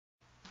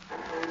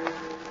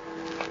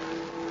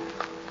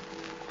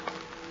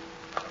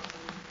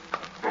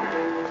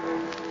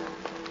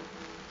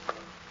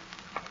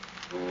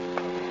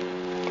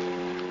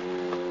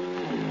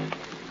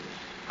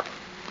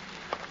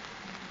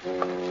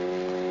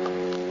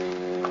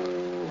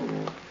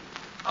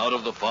Out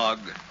of the fog,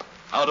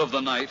 out of the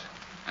night,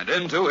 and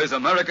into his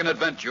American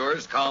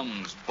adventures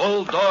comes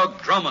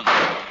Bulldog Drummond.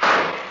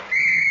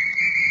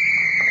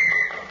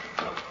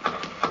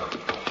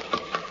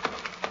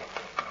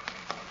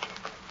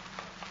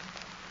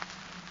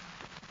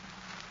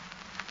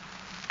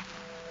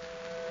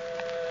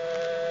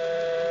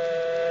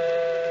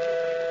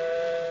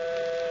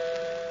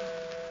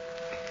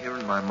 Here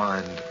in my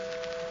mind,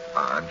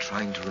 I'm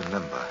trying to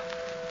remember,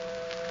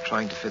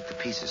 trying to fit the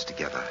pieces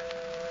together.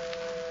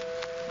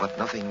 But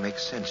nothing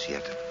makes sense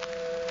yet.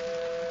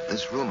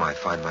 This room I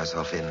find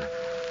myself in,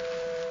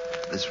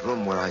 this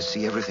room where I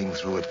see everything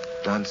through a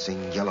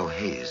dancing yellow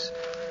haze,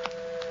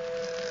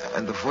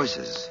 and the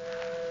voices,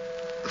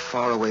 the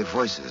faraway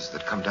voices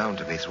that come down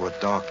to me through a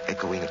dark,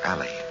 echoing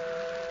alley.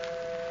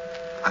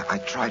 I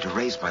try to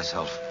raise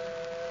myself,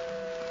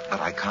 but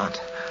I can't.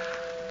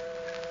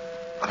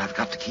 But I've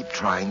got to keep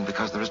trying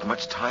because there isn't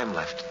much time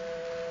left.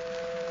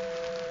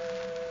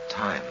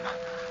 Time.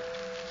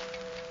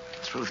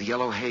 Through the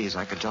yellow haze,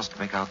 I can just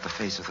make out the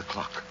face of the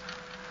clock.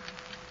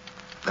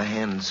 The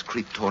hands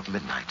creep toward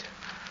midnight.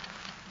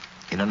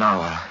 In an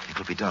hour,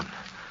 it'll be done.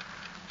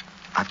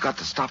 I've got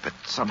to stop it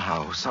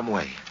somehow, some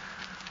way.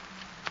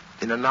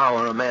 In an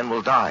hour, a man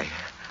will die.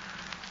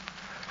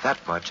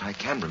 That much I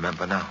can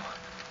remember now.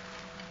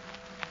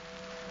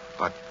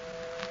 But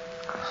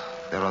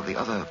there are the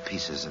other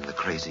pieces in the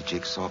crazy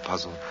jigsaw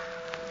puzzle.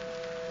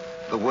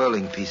 The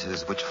whirling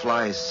pieces which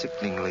fly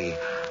sickeningly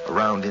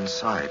around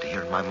inside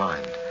here in my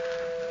mind.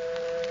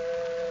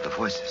 The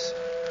voices.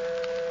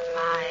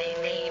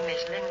 My name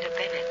is Linda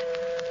Bennett.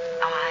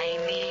 I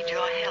need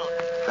your help.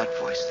 That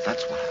voice,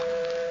 that's one of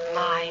them.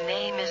 My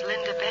name is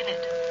Linda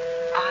Bennett.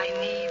 I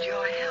need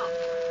your help.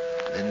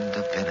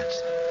 Linda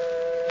Bennett.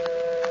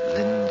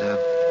 Linda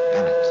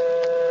Bennett.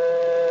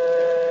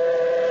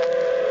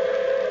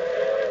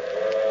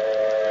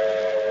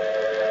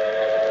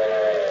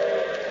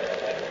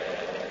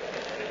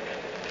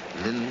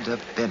 Linda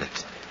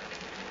Bennett.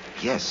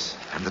 Yes,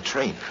 and the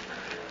train.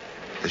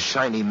 The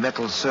shiny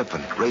metal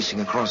serpent racing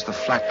across the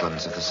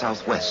flatlands of the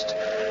Southwest.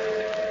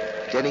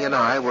 Denny and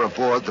I were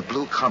aboard the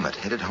Blue Comet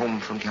headed home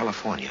from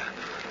California.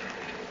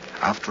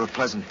 After a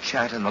pleasant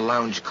chat in the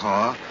lounge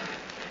car,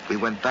 we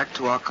went back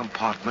to our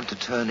compartment to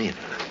turn in.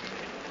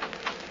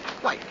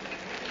 Why,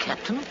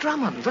 Captain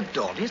Drummond, the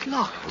door is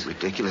locked. Oh,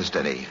 ridiculous,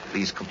 Denny.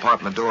 These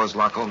compartment doors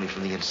lock only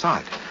from the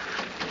inside.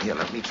 Here,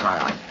 let me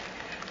try.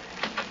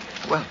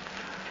 Well,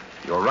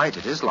 you're right,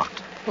 it is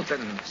locked. Well,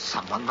 then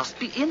someone must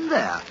be in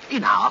there,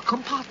 in our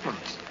compartment.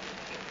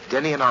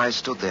 Denny and I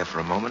stood there for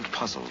a moment,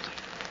 puzzled.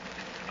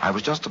 I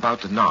was just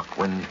about to knock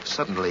when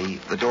suddenly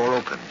the door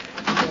opened.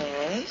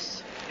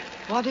 Yes?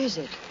 What is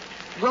it?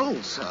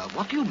 Well, sir,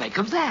 what do you make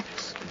of that?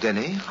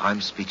 Denny,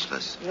 I'm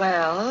speechless.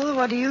 Well,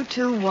 what do you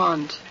two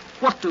want?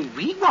 What do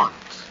we want?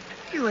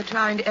 You were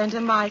trying to enter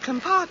my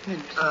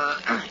compartment.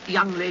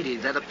 Young lady,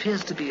 there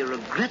appears to be a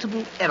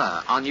regrettable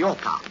error on your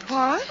part.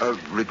 What?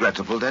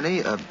 Regrettable,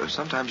 Denny.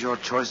 Sometimes your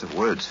choice of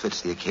words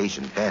fits the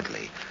occasion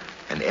badly.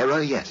 An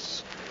error,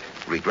 yes.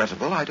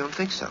 Regrettable, I don't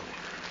think so.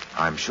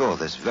 I'm sure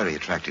this very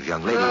attractive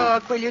young lady...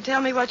 Look, will you tell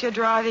me what you're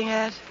driving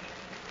at?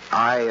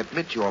 I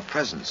admit your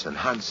presence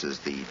enhances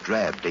the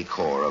drab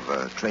decor of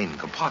a train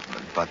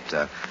compartment,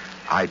 but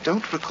I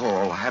don't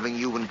recall having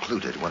you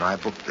included when I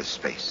booked this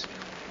space.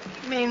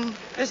 You mean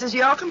this is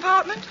your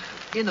compartment?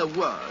 In a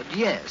word,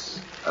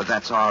 yes.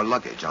 That's our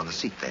luggage on the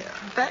seat there.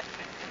 That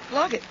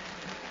luggage?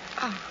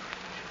 Oh.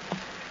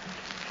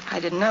 I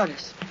didn't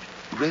notice.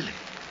 Really?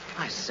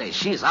 I say,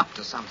 she's up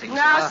to something,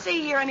 Now, sir.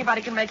 see here,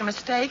 anybody can make a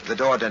mistake. The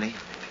door, Denny.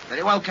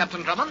 Very well,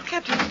 Captain Drummond.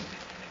 Captain...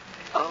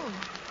 Oh,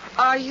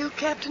 are you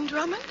Captain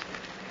Drummond?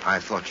 I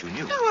thought you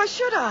knew. No, why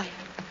should I?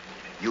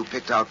 You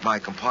picked out my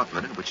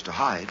compartment in which to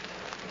hide.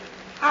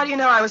 How do you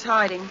know I was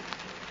hiding?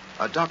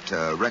 A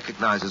doctor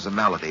recognizes a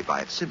malady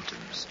by its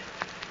symptoms.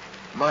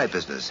 My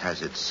business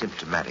has its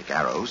symptomatic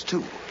arrows,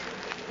 too.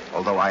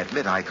 Although I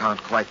admit I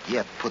can't quite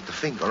yet put the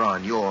finger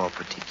on your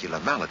particular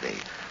malady.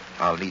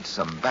 I'll need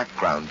some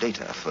background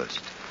data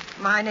first.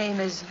 My name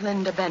is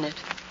Linda Bennett.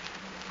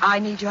 I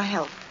need your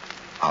help.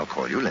 I'll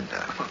call you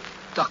Linda.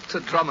 Dr.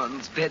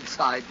 Drummond's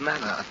bedside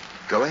manner.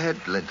 Go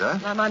ahead, Linda.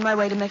 I'm on my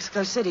way to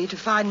Mexico City to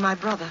find my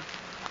brother.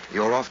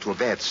 You're off to a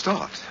bad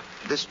start.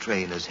 This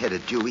train is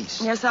headed due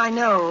east. Yes, I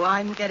know.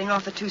 I'm getting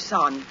off at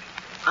Tucson.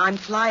 I'm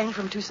flying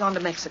from Tucson to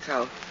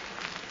Mexico.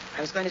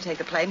 I was going to take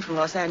a plane from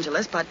Los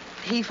Angeles, but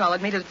he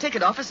followed me to the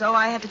ticket office, so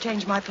I had to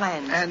change my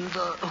plans. And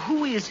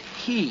who is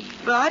he?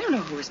 Well, I don't know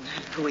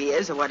who he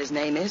is or what his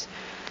name is,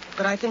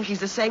 but I think he's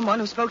the same one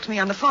who spoke to me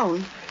on the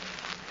phone.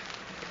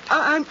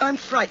 I'm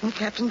frightened,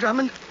 Captain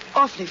Drummond.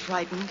 Awfully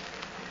frightened.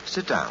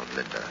 Sit down,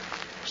 Linda.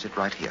 Sit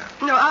right here.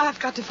 No, I've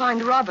got to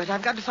find Robert.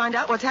 I've got to find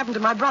out what's happened to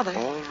my brother.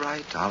 All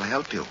right, I'll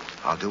help you.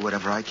 I'll do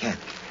whatever I can.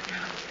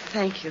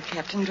 Thank you,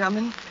 Captain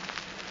Drummond.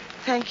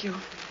 Thank you.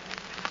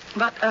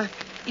 But,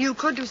 you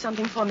could do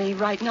something for me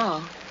right now.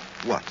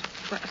 What?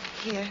 Well,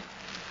 here.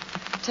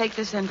 Take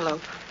this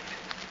envelope.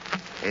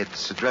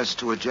 It's addressed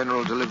to a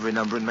general delivery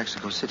number in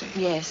Mexico City.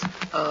 Yes.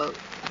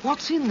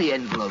 What's in the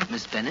envelope,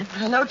 Miss Bennett?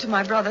 A note to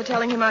my brother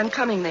telling him I'm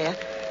coming there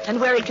and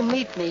where he can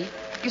meet me.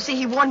 You see,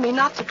 he warned me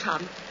not to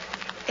come.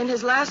 In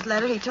his last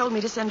letter, he told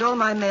me to send all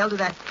my mail to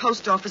that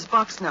post office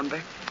box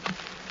number.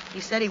 He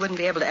said he wouldn't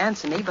be able to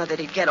answer me, but that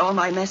he'd get all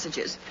my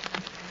messages.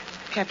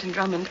 Captain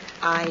Drummond,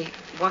 I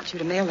want you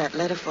to mail that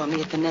letter for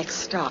me at the next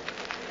stop.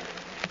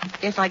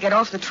 If I get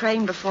off the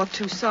train before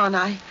Tucson,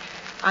 I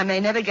may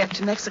never get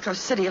to Mexico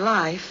City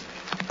alive.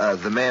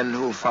 The man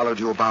who followed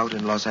you about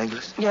in Los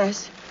Angeles?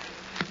 Yes.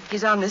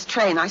 He's on this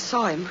train. I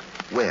saw him.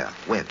 Where?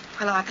 When?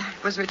 Well, I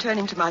was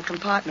returning to my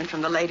compartment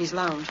from the ladies'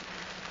 lounge.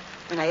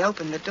 When I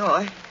opened the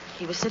door,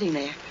 he was sitting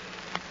there.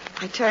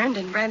 I turned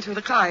and ran through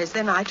the cars.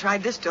 Then I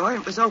tried this door,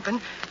 and it was open.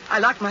 I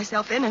locked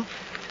myself in, and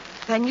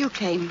then you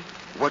came.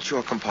 What's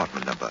your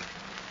compartment number?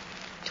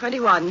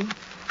 21,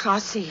 Car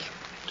C.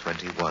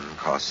 21,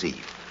 Car C.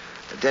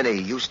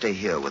 Denny, you stay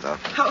here with her.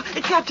 Oh,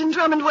 Captain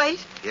Drummond, wait.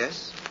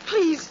 Yes?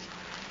 Please,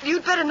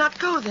 you'd better not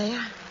go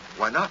there.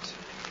 Why not?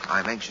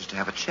 I'm anxious to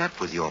have a chat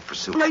with your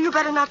pursuit. No, you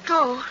better not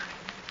go.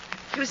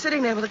 He was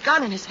sitting there with a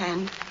gun in his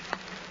hand.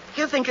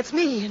 He'll think it's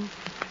me, and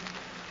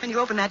when you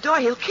open that door,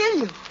 he'll kill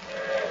you.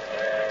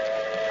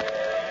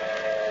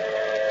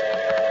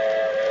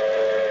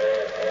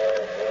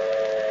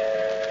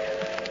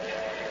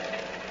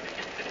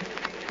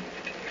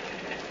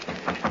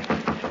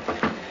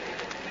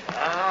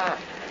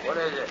 What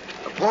is it?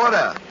 A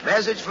porter.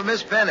 Message for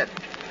Miss Bennett.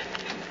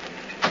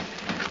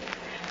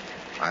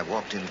 I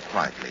walked in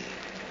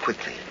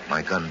quickly,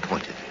 my gun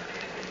pointed.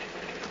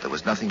 But there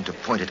was nothing to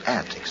point it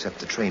at except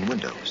the train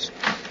windows.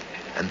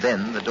 And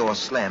then the door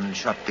slammed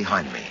shut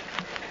behind me.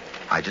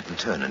 I didn't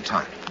turn in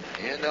time.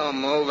 You don't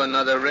move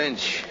another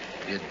inch.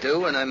 You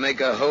do, and I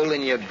make a hole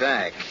in your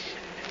back.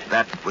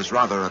 That was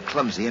rather a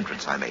clumsy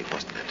entrance I made,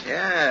 wasn't it?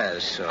 Yeah,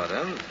 sort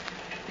of.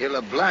 You'll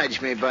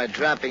oblige me by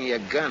dropping your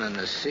gun in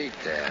the seat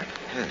there.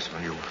 Yes,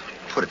 when you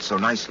put it so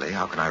nicely,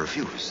 how can I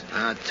refuse?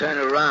 Now turn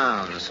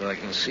around so I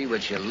can see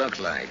what you look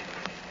like.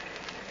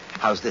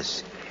 How's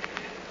this?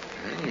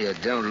 You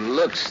don't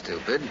look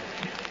stupid.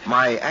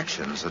 My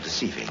actions are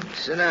deceiving.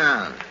 Sit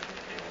down.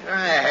 Go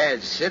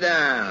ahead, sit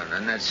down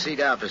on that seat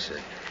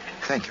opposite.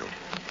 Thank you.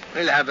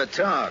 We'll have a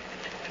talk.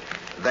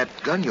 That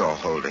gun you're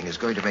holding is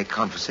going to make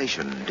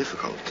conversation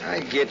difficult. I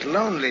get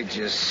lonely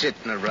just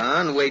sitting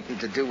around waiting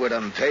to do what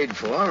I'm paid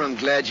for. I'm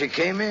glad you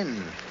came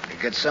in.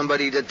 I got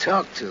somebody to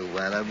talk to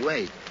while I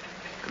wait.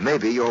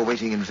 Maybe you're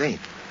waiting in vain.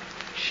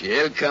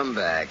 She'll come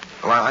back.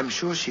 Well, I'm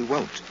sure she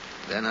won't.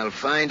 Then I'll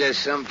find her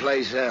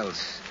someplace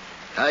else.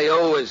 I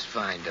always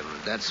find them.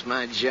 That's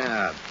my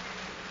job.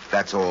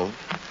 That's all?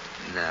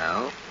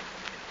 No.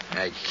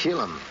 I kill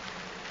them.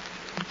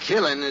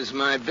 Killing is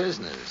my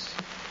business.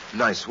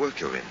 Nice work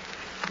you're in.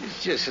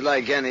 It's just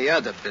like any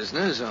other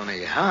business,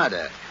 only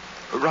harder.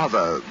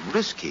 Rather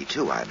risky,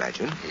 too, I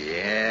imagine.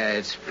 Yeah,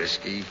 it's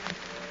risky.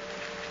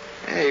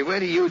 Hey, where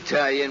do you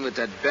tie in with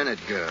that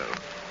Bennett girl?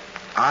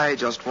 I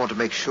just want to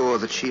make sure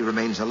that she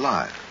remains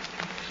alive.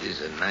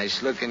 She's a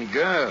nice-looking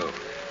girl.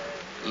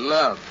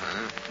 Love,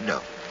 huh?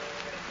 No.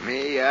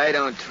 Me, I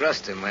don't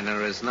trust them when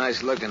they're as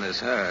nice-looking as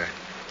her.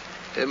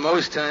 They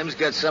most times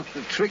got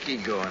something tricky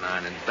going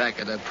on in back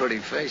of their pretty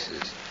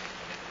faces.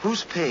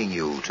 Who's paying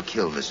you to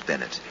kill Miss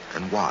Bennett,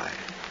 and why?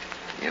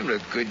 You're a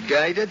good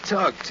guy to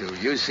talk to.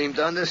 You seem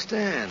to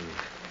understand.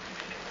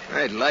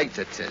 I'd like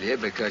to tell you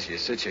because you're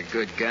such a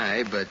good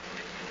guy, but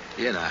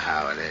you know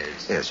how it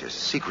is. Yes,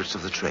 secrets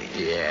of the trade.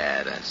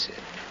 Yeah, that's it.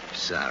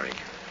 Sorry.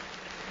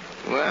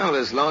 Well,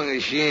 as long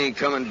as she ain't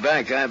coming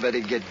back, I better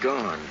get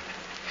going.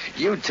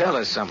 You tell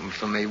her something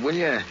for me, will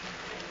you?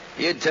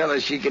 You tell her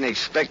she can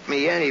expect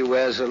me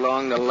anywheres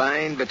along the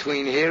line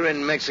between here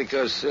and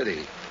Mexico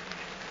City.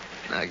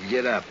 Now,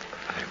 get up.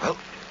 I will.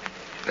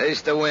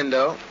 Face the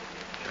window.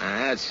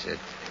 That's it.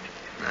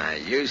 Now,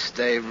 you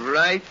stay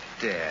right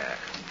there.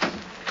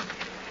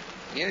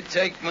 You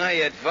take my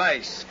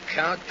advice.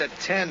 Count to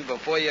 10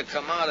 before you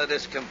come out of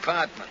this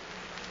compartment.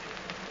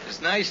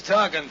 It's nice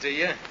talking to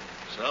you.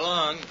 So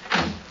long.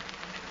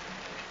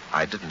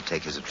 I didn't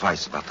take his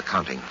advice about the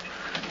counting.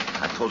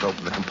 I pulled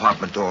open the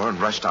compartment door and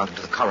rushed out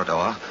into the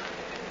corridor.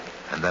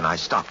 And then I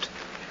stopped.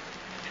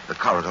 The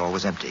corridor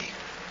was empty.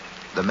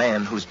 The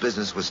man whose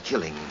business was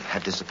killing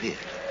had disappeared.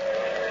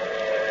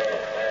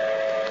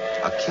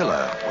 A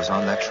killer was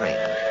on that train.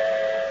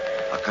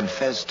 A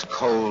confessed,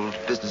 cold,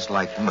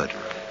 businesslike murderer.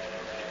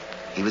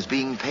 He was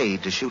being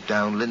paid to shoot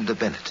down Linda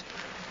Bennett.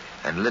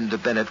 And Linda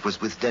Bennett was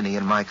with Denny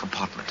in my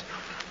compartment.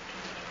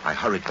 I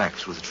hurried back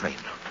through the train.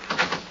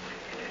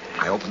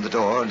 I opened the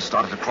door and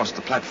started across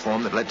the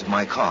platform that led to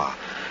my car.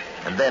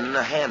 And then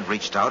a hand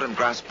reached out and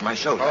grasped my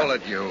shoulder. Hold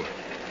it, you.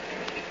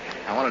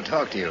 I want to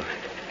talk to you.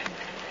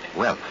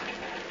 Well,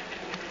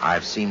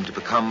 I've seemed to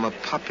become a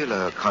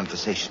popular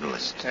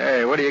conversationalist.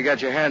 Hey, what do you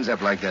got your hands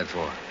up like that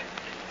for?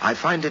 I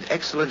find it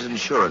excellent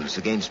insurance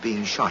against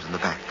being shot in the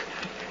back.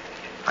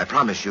 I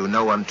promise you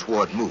no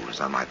untoward moves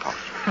on my part.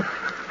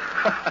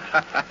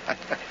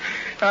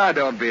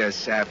 Don't be a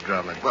sap,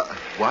 Drummond.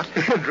 What?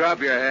 Drop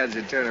your hands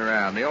and turn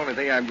around. The only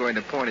thing I'm going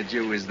to point at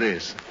you is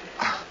this.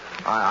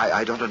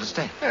 I don't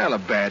understand. Well, a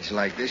badge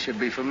like this should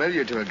be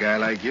familiar to a guy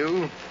like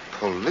you.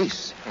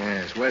 Police?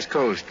 Yes, West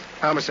Coast.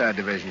 Homicide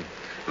Division.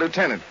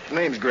 Lieutenant.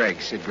 Name's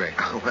Gregg. Sid Gregg.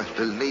 Oh, well,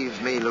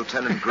 believe me,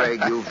 Lieutenant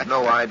Gregg, you've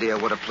no idea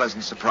what a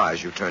pleasant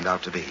surprise you turned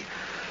out to be.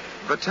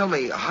 But tell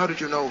me, how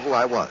did you know who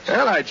I was?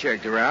 Well, I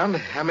checked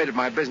around. I made it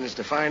my business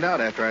to find out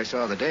after I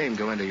saw the dame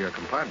go into your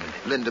compartment.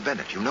 Linda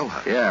Bennett, you know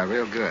her? Yeah,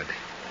 real good.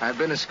 I've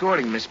been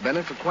escorting Miss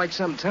Bennett for quite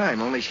some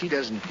time, only she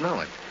doesn't know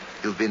it.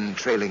 You've been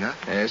trailing her?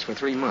 Yes, for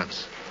 3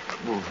 months.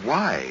 Well,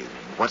 why?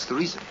 What's the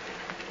reason?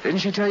 Didn't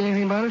she tell you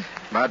anything about it?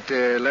 About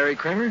Larry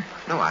Kramer?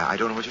 No, I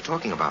don't know what you're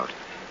talking about.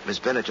 Miss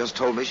Bennett just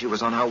told me she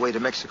was on her way to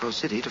Mexico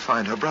City to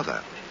find her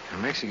brother.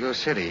 Mexico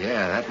City,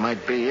 yeah, that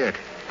might be it.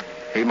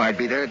 He might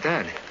be there at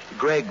that.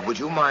 Greg, would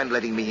you mind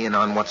letting me in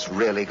on what's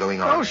really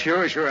going on? Oh,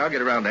 sure. I'll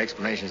get around to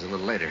explanations a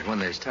little later, when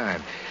there's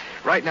time.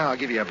 Right now, I'll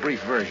give you a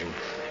brief version.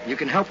 You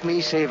can help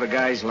me save a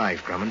guy's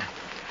life, Drummond.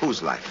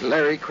 Whose life?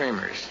 Larry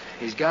Kramer's.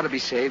 He's got to be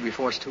saved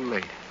before it's too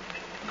late.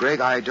 Greg,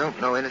 I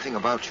don't know anything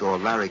about your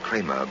Larry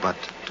Kramer, but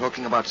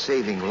talking about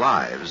saving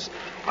lives,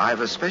 I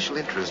have a special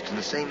interest in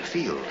the same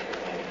field.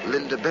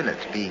 Linda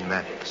Bennett being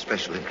that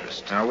special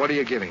interest. Now, what are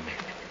you giving me?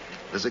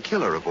 There's a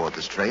killer aboard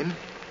this train.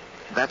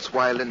 That's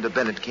why Linda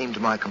Bennett came to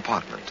my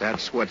compartment.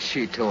 That's what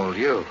she told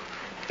you.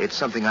 It's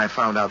something I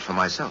found out for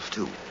myself,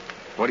 too.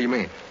 What do you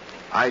mean?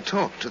 I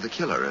talked to the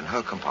killer in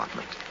her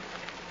compartment.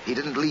 He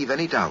didn't leave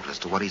any doubt as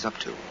to what he's up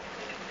to.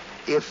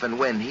 If and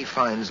when he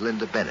finds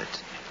Linda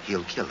Bennett,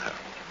 he'll kill her.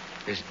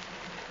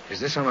 Is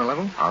this on the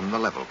level? On the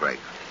level, Greg.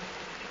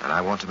 And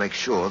I want to make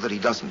sure that he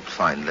doesn't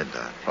find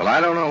Linda. Well,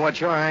 I don't know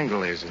what your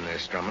angle is in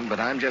this, Drummond, but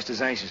I'm just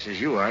as anxious as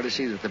you are to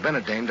see that the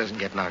Bennett dame doesn't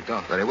get knocked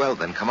off. Very well,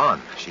 then, come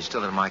on. She's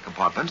still in my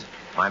compartment.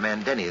 My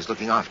man Denny is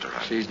looking after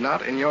her. She's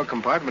not in your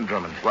compartment,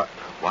 Drummond. What?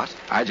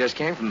 I just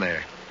came from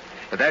there.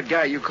 But that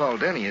guy you call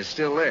Denny is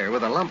still there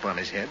with a lump on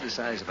his head the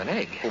size of an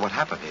egg. Well, what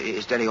happened?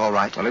 Is Denny all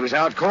right? Well, he was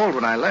out cold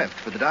when I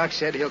left, but the doc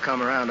said he'll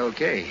come around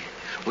okay.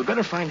 We'd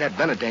better find that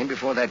Bennett dame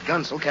before that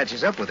gunsel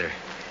catches up with her.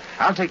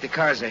 I'll take the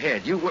cars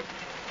ahead.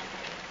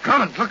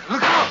 Drummond, look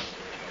out!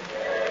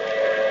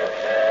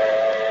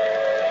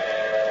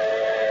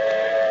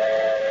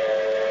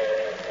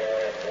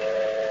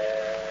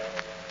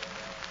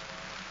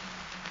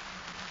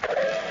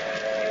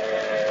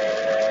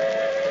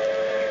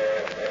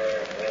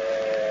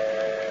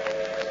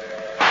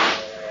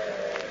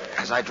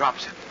 As I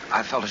dropped,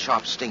 I felt a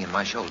sharp sting in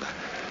my shoulder.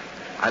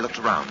 I looked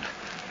around.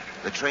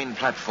 The train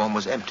platform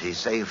was empty,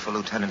 save for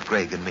Lieutenant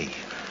Gregg and me.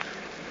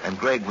 And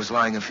Gregg was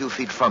lying a few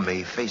feet from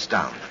me, face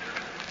down.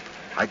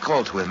 I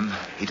called to him.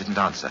 He didn't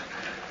answer.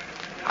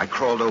 I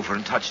crawled over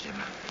and touched him.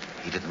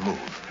 He didn't move.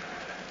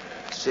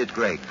 Sid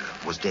Gregg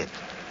was dead.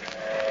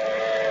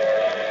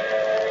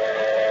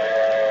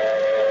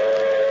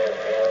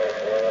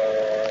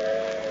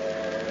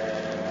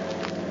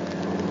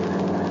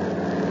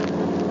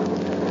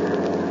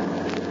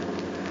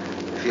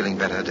 Feeling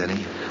better,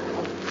 Denny?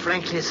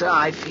 Frankly, sir,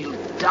 I feel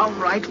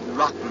downright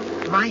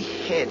rotten. My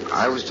head.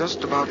 I was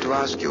just about to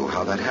ask you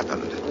how that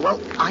happened. Well,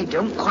 I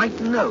don't quite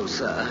know,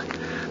 sir.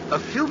 A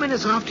few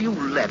minutes after you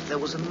left, there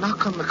was a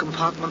knock on the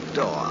compartment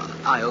door.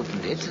 I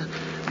opened it.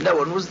 No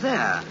one was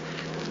there.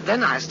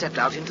 Then I stepped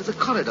out into the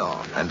corridor.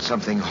 And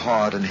something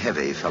hard and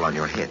heavy fell on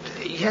your head.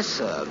 Yes,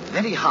 sir.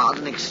 Very hard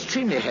and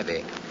extremely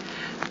heavy.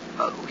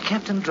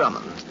 Captain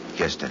Drummond.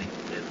 Yes, Denny?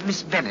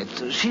 Miss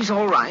Bennett, she's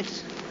all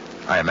right?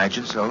 I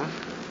imagine so.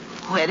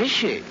 Where is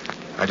she?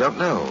 I don't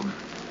know.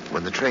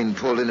 When the train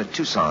pulled in at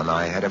Tucson,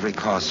 I had every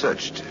car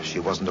searched. She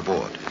wasn't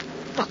aboard.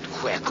 But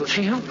where could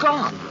she have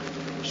gone?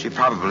 She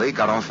probably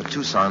got off at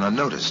Tucson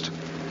unnoticed.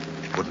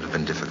 It wouldn't have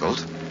been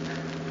difficult.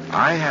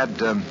 I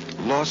had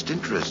lost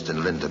interest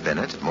in Linda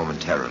Bennett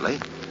momentarily.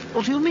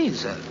 What do you mean,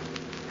 sir?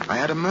 I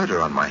had a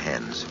murder on my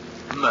hands.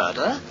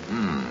 Murder?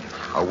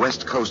 A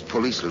West Coast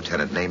police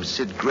lieutenant named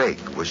Sid Gregg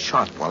was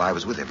shot while I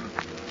was with him.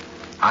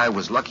 I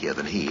was luckier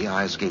than he.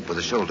 I escaped with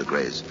a shoulder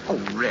graze. Oh,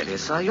 really,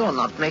 sir? You're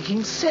not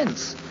making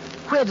sense.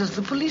 Where does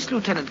the police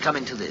lieutenant come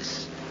into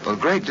this? Well,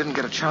 Gregg didn't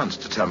get a chance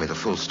to tell me the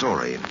full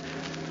story.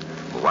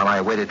 While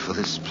I waited for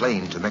this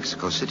plane to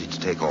Mexico City to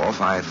take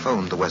off, I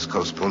phoned the West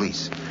Coast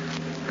police,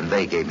 and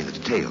they gave me the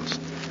details.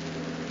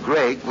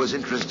 Gregg was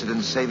interested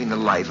in saving the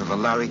life of a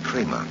Larry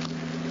Kramer.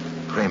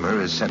 Kramer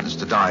is sentenced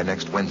to die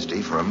next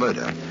Wednesday for a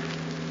murder.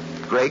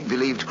 Gregg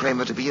believed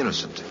Kramer to be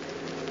innocent.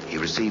 He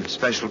received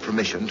special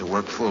permission to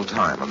work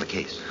full-time on the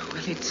case.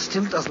 Well, it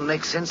still doesn't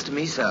make sense to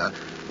me, sir.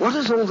 What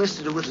has all this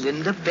to do with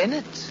Linda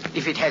Bennett?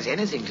 If it has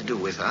anything to do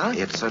with her.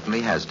 It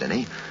certainly has,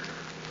 Denny.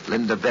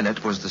 Linda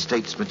Bennett was the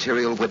state's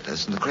material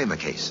witness in the Kramer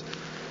case.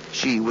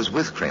 She was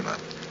with Kramer.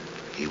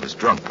 He was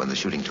drunk when the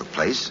shooting took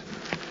place.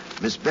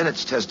 Miss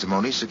Bennett's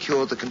testimony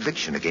secured the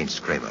conviction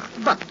against Kramer.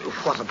 But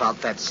what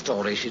about that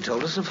story she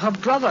told us of her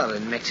brother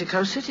in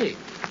Mexico City?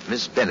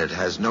 Miss Bennett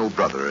has no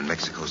brother in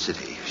Mexico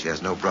City. She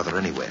has no brother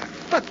anywhere.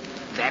 But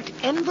that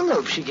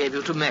envelope she gave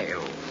you to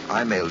mail.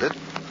 I mailed it.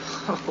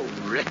 Oh,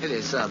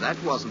 really, sir?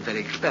 That wasn't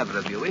very clever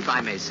of you, if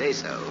I may say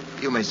so.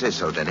 You may say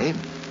so, Denny.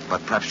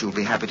 But perhaps you'll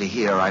be happy to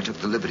hear I took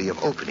the liberty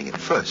of opening it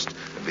first,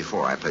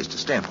 before I placed a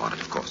stamp on it,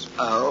 of course.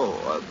 Oh,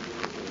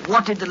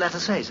 what did the letter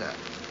say, sir?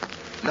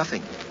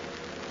 Nothing.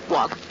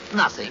 What?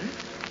 Nothing?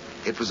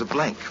 It was a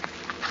blank.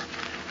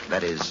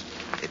 That is,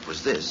 it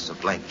was this, a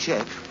blank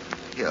check.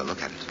 Here,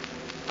 look at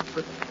it.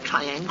 The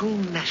Triangle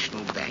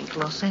National Bank,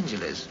 Los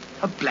Angeles.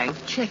 A blank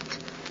check.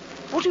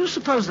 What do you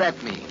suppose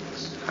that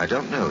means? I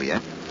don't know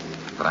yet,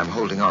 but I'm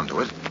holding on to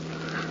it.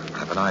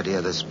 I have an idea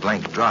this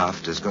blank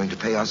draft is going to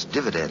pay us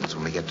dividends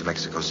when we get to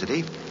Mexico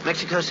City.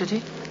 Mexico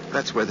City?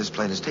 That's where this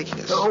plane is taking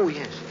us. Oh,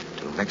 yes.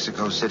 To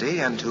Mexico City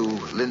and to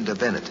Linda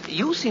Bennett.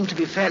 You seem to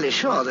be fairly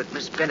sure that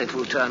Miss Bennett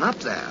will turn up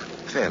there.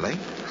 Fairly.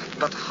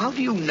 But how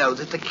do you know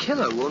that the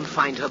killer won't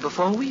find her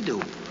before we do?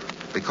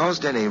 Because,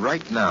 Denny,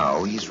 right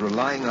now, he's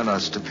relying on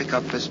us to pick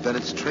up Miss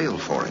Bennett's trail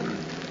for him.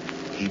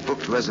 He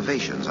booked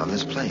reservations on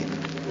this plane.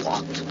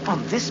 What?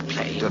 On this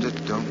plane?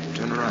 Don't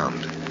turn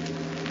around.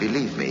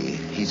 Believe me,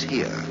 he's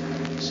here,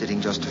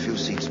 sitting just a few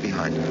seats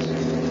behind us.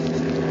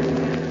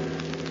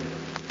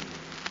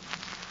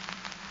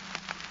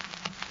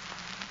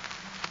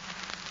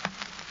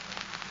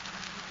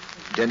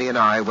 Denny and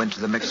I went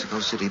to the Mexico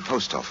City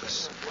post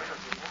office.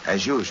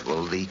 As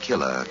usual, the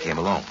killer came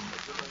along.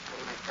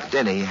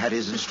 Denny had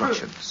his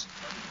instructions.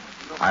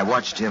 I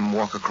watched him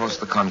walk across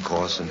the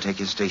concourse and take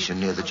his station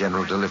near the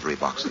general delivery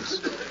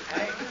boxes.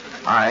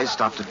 I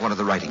stopped at one of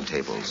the writing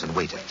tables and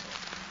waited.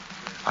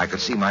 I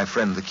could see my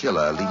friend the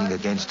killer leaning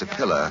against a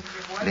pillar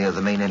near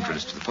the main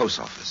entrance to the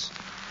post office.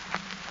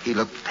 He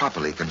looked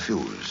properly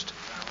confused.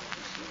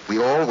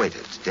 We all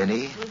waited,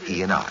 Denny,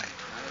 he and I.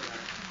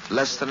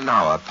 Less than an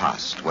hour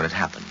passed when it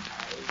happened.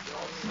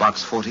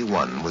 Box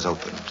 41 was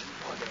opened.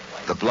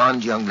 The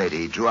blonde young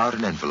lady drew out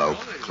an envelope,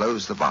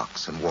 closed the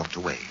box, and walked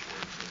away.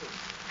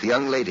 The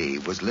young lady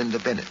was Linda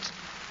Bennett.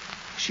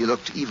 She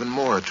looked even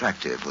more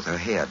attractive with her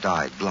hair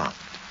dyed blonde.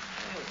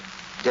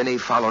 Denny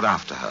followed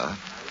after her,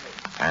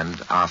 and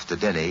after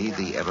Denny,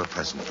 the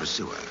ever-present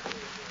pursuer.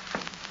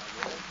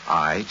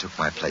 I took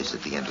my place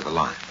at the end of the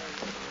line.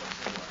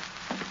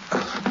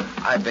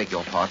 I beg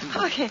your pardon.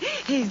 Okay,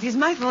 it is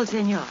my fault,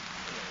 senor.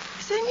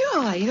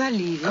 Senor, you are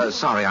leaving.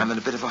 Sorry, I'm in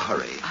a bit of a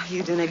hurry.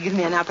 You do not give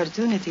me an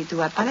opportunity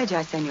to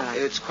apologize, senor.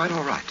 It's quite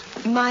all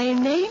right. My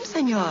name,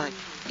 senor,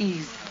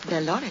 is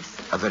Dolores.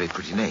 A very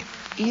pretty name.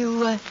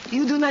 You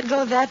do not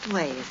go that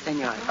way,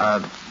 senor.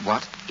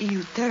 What?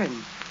 You turn.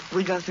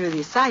 We go through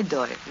the side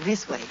door,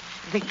 this way.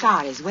 The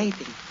car is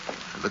waiting.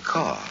 The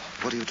car?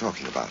 What are you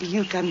talking about?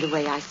 You come the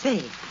way I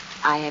say.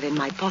 I have in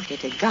my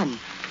pocket a gun.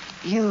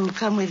 You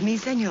come with me,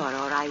 senor,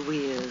 or I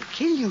will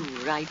kill you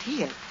right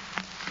here.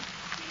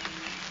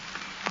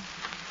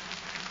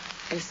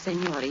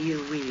 Senor,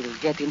 you will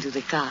get into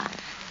the car.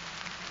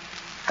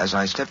 As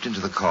I stepped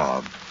into the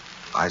car,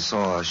 I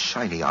saw a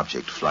shiny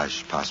object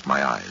flash past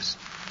my eyes.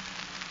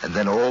 And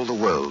then all the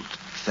world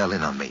fell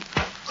in on me.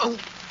 Oh!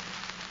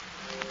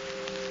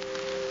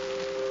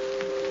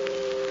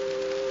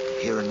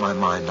 Here in my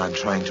mind, I'm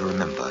trying to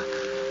remember,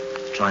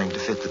 trying to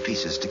fit the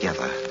pieces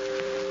together.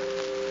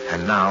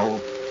 And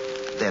now,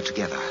 they're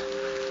together.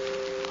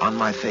 On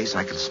my face,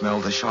 I can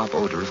smell the sharp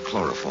odor of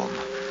chloroform.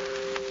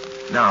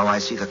 Now I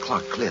see the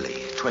clock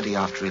clearly, 20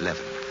 after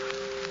 11.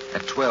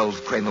 At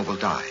 12, Kramer will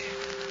die.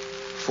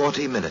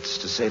 40 minutes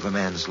to save a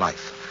man's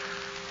life.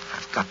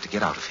 I've got to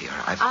get out of here.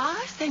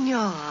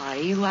 Senor,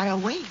 you are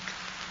awake.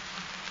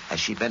 As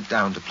she bent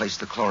down to place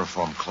the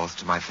chloroform cloth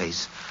to my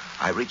face,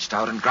 I reached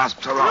out and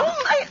grasped her arm.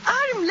 Oh, my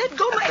arm! Let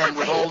go my arm! Then,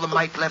 with all the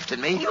might left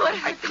in me,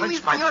 I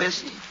clenched my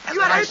fist, and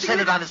then I set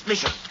it on its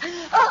mission.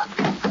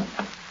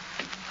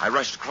 I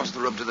rushed across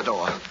the room to the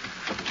door,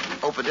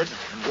 opened it,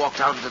 and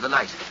walked out into the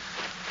night.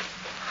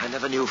 I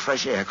never knew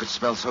fresh air could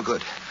smell so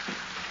good.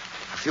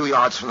 A few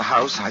yards from the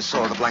house, I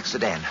saw the black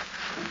sedan.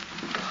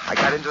 I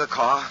got into the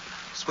car,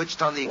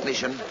 switched on the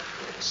ignition,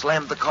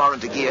 slammed the car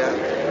into gear,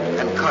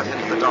 and cut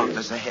into the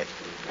darkness ahead.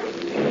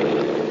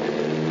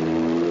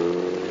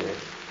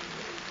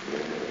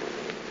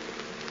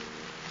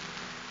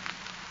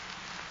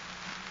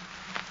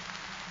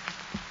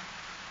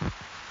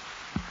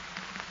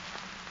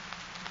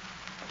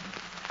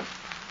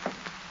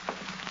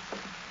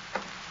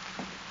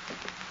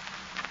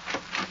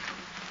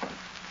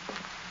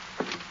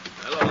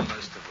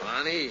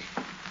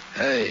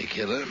 Hey,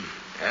 killer.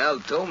 Al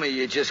told me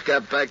you just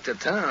got back to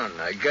town.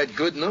 I got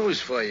good news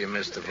for you,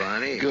 Mr.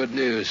 Barney. Good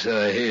news,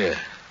 I hear.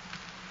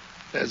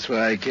 That's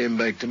why I came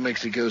back to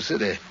Mexico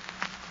City.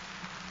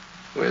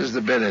 Where's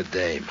the Bennett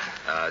dame?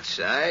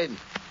 Outside?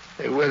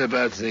 Hey, what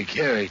about the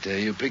character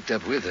you picked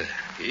up with her?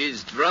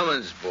 He's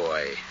Drummond's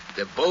boy.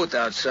 The boat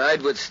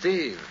outside with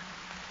Steve.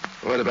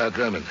 What about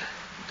Drummond?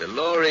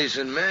 Dolores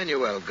and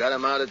Manuel got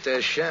him out at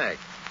their shack.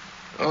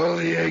 All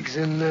the eggs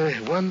in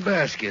one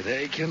basket,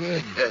 eh,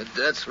 killer?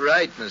 That's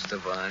right,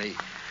 Mr. Barney.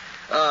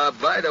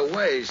 By the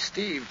way,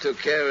 Steve took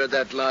care of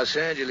that Los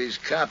Angeles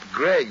cop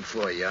Greg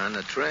for you on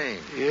the train.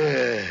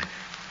 Yeah.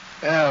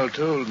 Al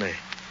told me.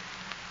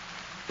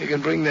 You can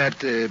bring that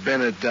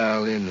Bennett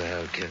doll in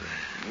now, killer.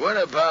 What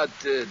about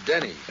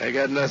Denny? I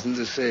got nothing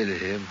to say to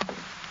him.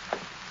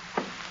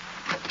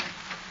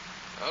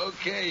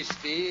 Okay,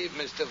 Steve.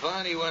 Mr.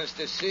 Varney wants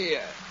to see you.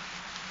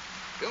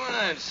 Come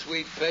on,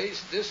 sweet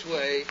face. This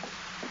way.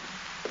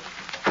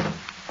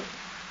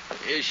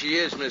 Here she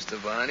is, Mr.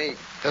 Varney.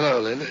 Hello,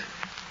 Linda.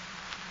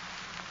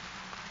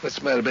 What's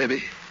the matter,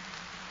 baby?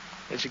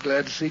 Ain't you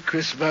glad to see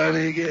Chris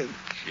Varney again?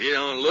 She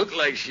don't look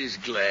like she's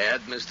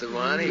glad, Mr.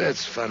 Varney.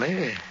 That's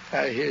funny.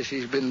 I hear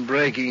she's been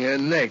breaking her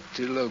neck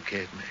to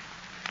locate me.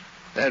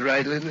 That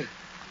right, Linda?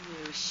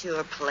 You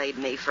sure played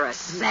me for a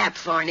sap,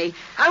 Varney.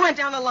 I went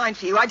down the line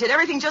for you. I did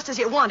everything just as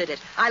you wanted it.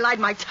 I lied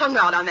my tongue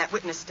out on that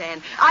witness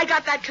stand. I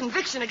got that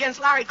conviction against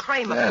Larry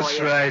Kramer for That's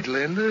you. right,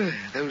 Linda.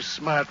 Those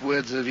smart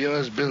words of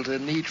yours built a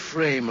neat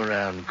frame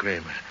around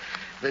Kramer.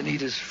 The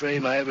neatest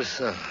frame I ever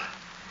saw.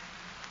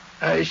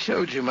 I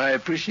showed you my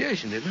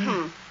appreciation, didn't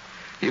I?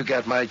 You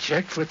got my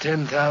check for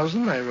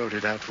 $10,000. I wrote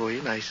it out for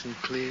you nice and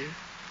clear.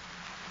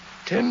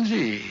 10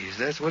 G's.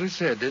 That's what it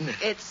said, didn't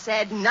it? It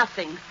said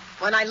nothing.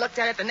 When I looked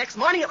at it the next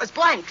morning, it was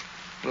blank.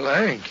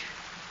 Blank?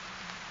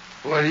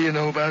 What do you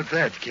know about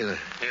that, killer?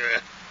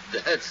 Yeah,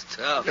 that's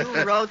tough.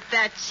 You wrote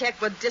that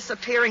check with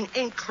disappearing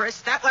ink,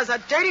 Chris. That was a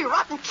dirty,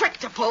 rotten trick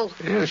to pull.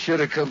 You should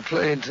have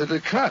complained to the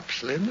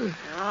cops, Linda.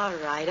 All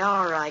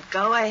right.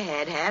 Go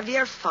ahead. Have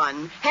your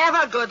fun.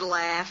 Have a good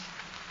laugh.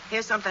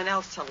 Here's something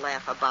else to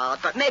laugh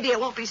about, but maybe it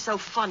won't be so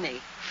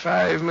funny.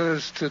 5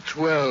 minutes to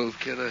 12,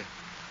 killer.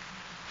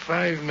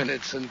 5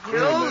 minutes and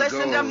Kramer You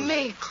listen to goes.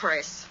 me,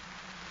 Chris,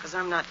 because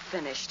I'm not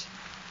finished.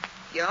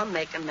 You're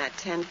making that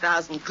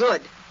 $10,000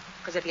 good.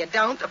 Because if you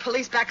don't, the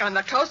police back on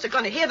the coast are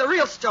going to hear the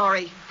real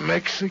story.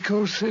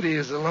 Mexico City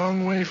is a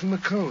long way from the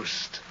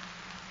coast.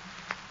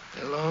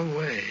 A long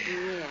way.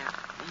 Yeah,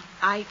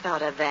 I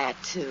thought of that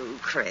too,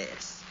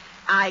 Chris.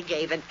 I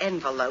gave an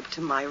envelope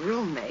to my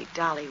roommate,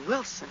 Dolly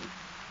Wilson.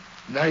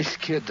 Nice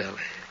kid, Dolly.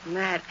 And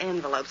that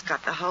envelope's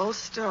got the whole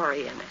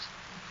story in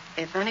it.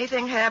 If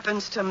anything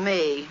happens to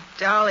me,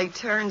 Dolly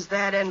turns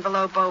that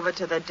envelope over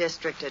to the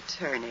district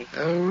attorney.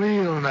 A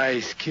real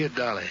nice kid,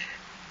 Dolly.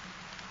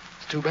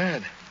 It's too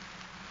bad.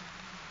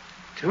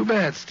 Too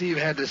bad Steve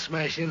had to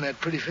smash in that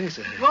pretty face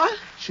of hers. What?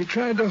 She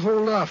tried to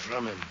hold off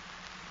from him.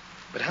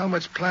 But how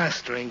much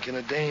plastering can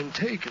a dame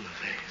take in the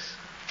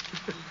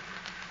face?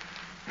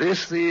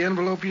 This the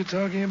envelope you're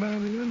talking about,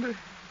 Linda?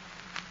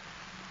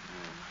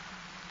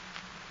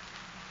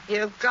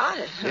 You got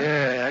it, huh?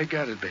 Yeah, I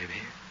got it, baby.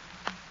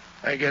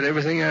 I got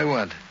everything I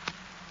want.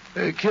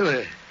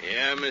 Killer,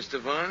 Yeah, Mr.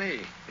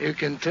 Varney? you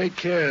can take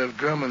care of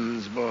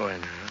Drummond's boy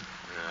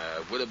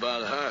now. What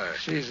about her?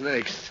 She's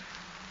next.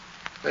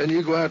 Then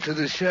you go out to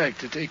the shack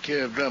to take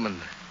care of Drummond.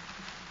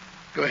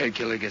 Go ahead,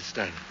 Killer. Get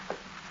started.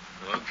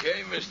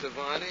 Okay, Mr.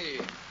 Varney.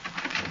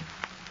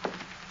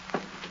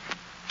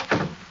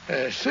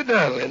 Sit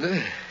down,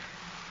 Linda.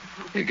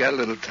 You got a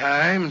little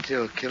time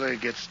till Killer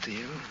gets to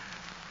you.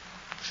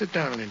 Sit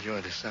down and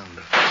enjoy the sound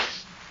of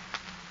this.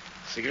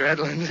 Cigarette,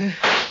 Linda?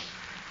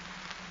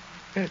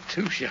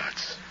 2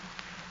 shots.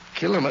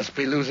 Killer must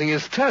be losing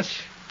his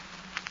touch.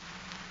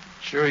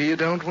 Sure you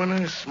don't want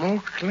to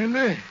smoke,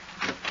 Linda?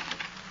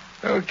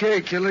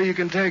 Okay, Killer, you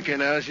can take her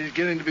now. She's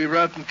getting to be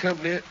rotten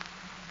company.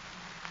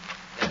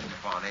 Yes,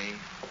 Varney.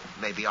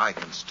 Maybe I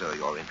can stir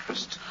your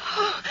interest.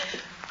 Oh,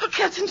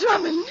 Captain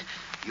Drummond.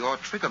 Your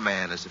trigger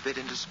man is a bit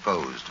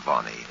indisposed,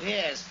 Varney.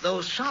 Yes,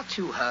 those shots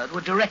you heard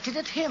were directed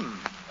at him.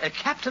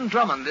 Captain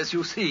Drummond, as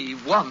you see,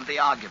 won the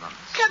argument.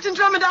 Captain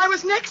Drummond, I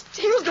was next.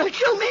 He was going to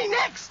kill me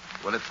next.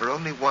 Well, if for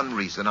only one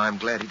reason, I'm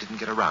glad he didn't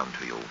get around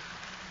to you.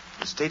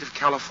 The state of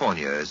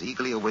California is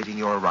eagerly awaiting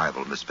your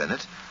arrival, Miss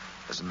Bennett,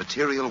 as a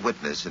material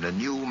witness in a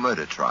new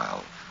murder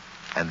trial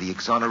and the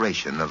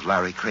exoneration of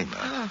Larry Kramer.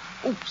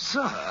 Oh,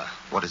 sir.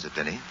 What is it,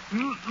 Denny?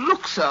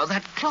 Look, sir,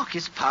 that clock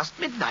is past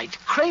midnight.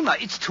 Kramer,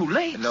 it's too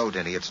late. No,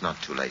 Denny, it's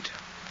not too late.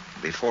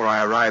 Before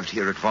I arrived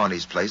here at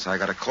Varney's place, I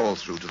got a call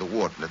through to the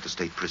warden at the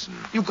state prison.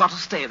 You got a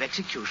stay of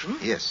execution?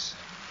 Yes.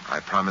 I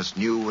promised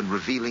new and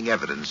revealing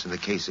evidence in the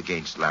case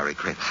against Larry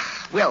Kramer.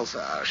 Well,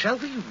 sir, shall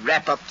we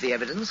wrap up the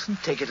evidence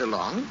and take it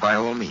along? By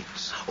all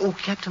means. Oh,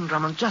 Captain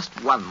Drummond,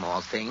 just one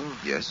more thing.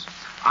 Yes?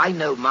 I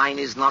know mine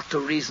is not the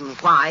reason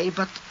why,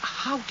 but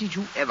how did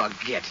you ever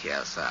get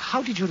here, sir?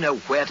 How did you know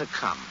where to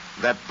come?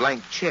 That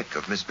blank check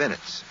of Miss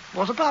Bennett's.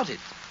 What about it?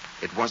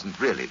 It wasn't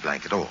really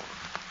blank at all.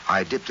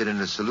 I dipped it in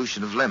a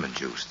solution of lemon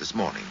juice this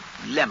morning.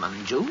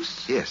 Lemon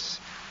juice? Yes.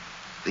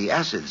 The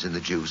acids in the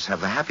juice have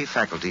the happy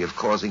faculty of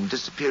causing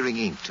disappearing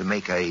ink to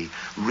make a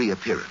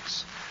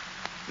reappearance.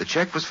 The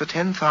check was for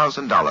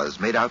 $10,000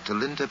 made out to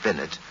Linda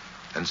Bennett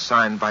and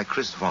signed by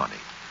Chris Varney.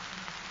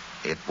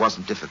 It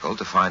wasn't difficult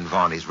to find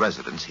Varney's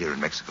residence here in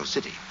Mexico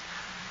City.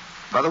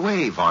 By the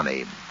way,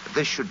 Varney,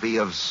 this should be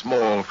of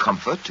small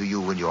comfort to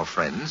you and your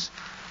friends.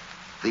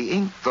 The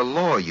ink the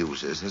law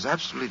uses has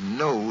absolutely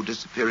no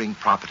disappearing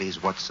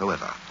properties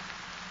whatsoever.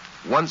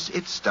 Once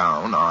it's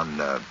down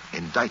on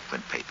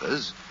indictment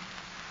papers,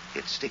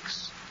 it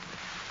sticks.